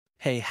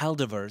Hey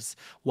Helldivers,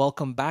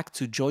 welcome back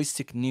to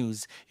Joystick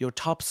News, your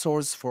top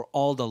source for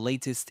all the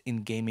latest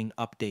in gaming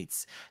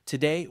updates.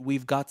 Today,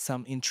 we've got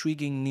some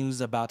intriguing news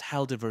about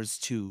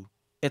Helldivers 2.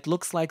 It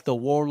looks like the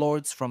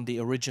Warlords from the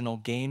original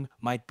game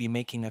might be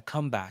making a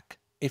comeback.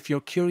 If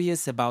you're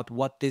curious about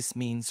what this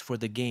means for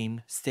the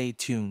game, stay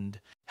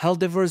tuned.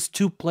 Helldivers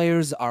 2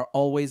 players are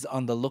always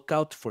on the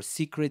lookout for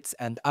secrets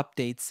and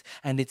updates,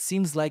 and it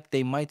seems like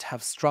they might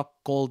have struck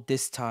gold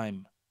this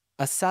time.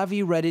 A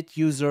savvy Reddit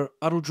user,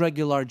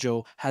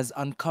 Rejoignez, has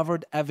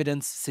uncovered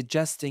evidence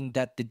suggesting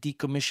that the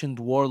decommissioned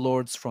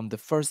warlords from the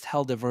first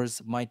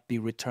Helldivers might be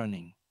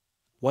returning.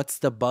 What's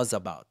the buzz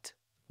about?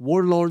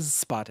 Warlords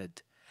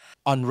Spotted.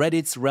 On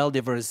Reddit's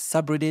Helldivers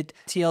subreddit,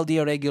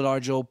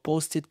 Rejoignez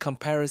posted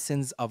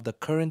comparisons of the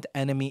current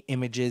enemy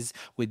images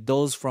with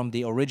those from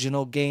the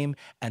original game,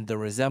 and the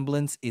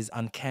resemblance is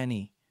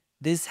uncanny.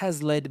 This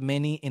has led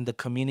many in the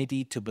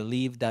community to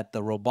believe that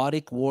the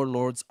robotic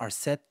warlords are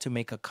set to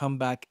make a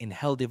comeback in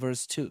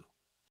Helldivers 2.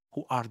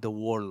 Who are the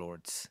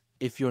warlords?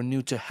 If you're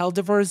new to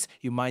Helldivers,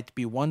 you might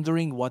be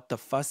wondering what the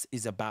fuss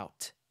is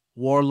about.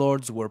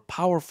 Warlords were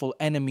powerful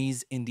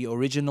enemies in the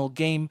original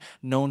game,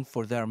 known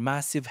for their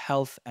massive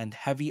health and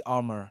heavy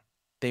armor.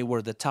 They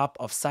were the top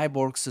of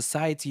cyborg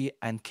society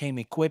and came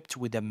equipped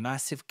with a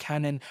massive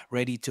cannon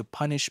ready to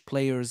punish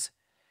players.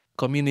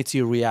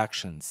 Community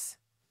reactions.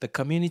 The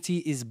community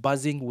is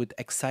buzzing with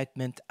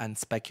excitement and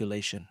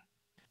speculation.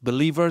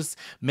 Believers,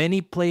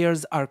 many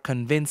players are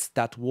convinced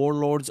that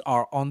warlords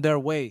are on their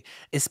way,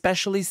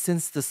 especially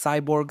since the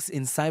cyborgs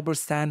in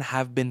Cyberstan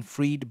have been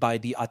freed by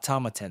the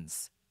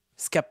automatons.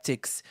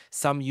 Skeptics,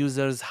 some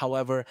users,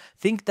 however,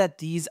 think that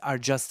these are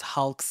just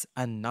hulks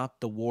and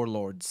not the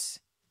warlords.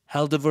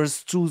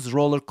 Helldivers 2's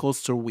roller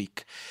coaster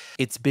week.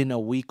 It's been a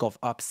week of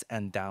ups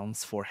and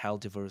downs for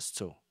Helldivers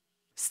 2.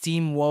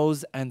 Steam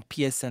woes and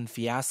PSN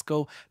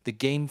fiasco, the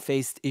game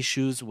faced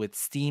issues with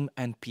Steam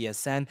and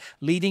PSN,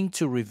 leading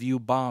to review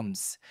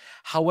bombs.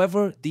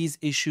 However, these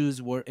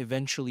issues were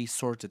eventually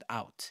sorted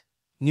out.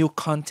 New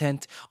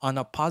content. On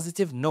a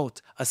positive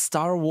note, a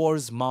Star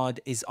Wars mod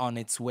is on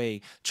its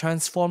way,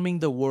 transforming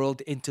the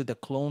world into the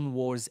Clone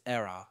Wars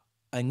era.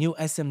 A new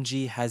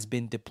SMG has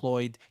been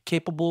deployed,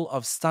 capable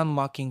of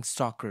stun-locking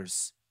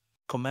stalkers.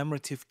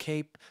 Commemorative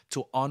cape.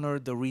 To honor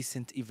the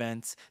recent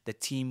events, the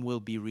team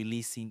will be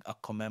releasing a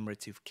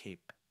commemorative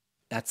cape.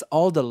 That's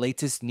all the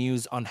latest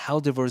news on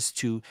Helldivers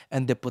 2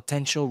 and the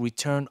potential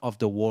return of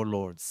the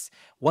Warlords.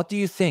 What do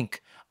you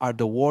think? Are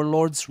the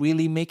Warlords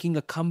really making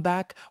a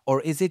comeback,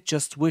 or is it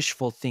just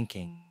wishful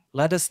thinking?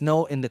 Let us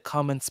know in the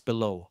comments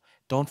below.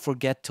 Don't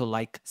forget to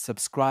like,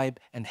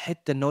 subscribe, and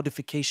hit the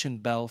notification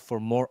bell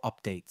for more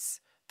updates.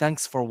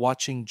 Thanks for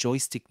watching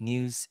Joystick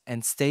News,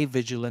 and stay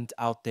vigilant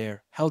out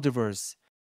there, Helldivers.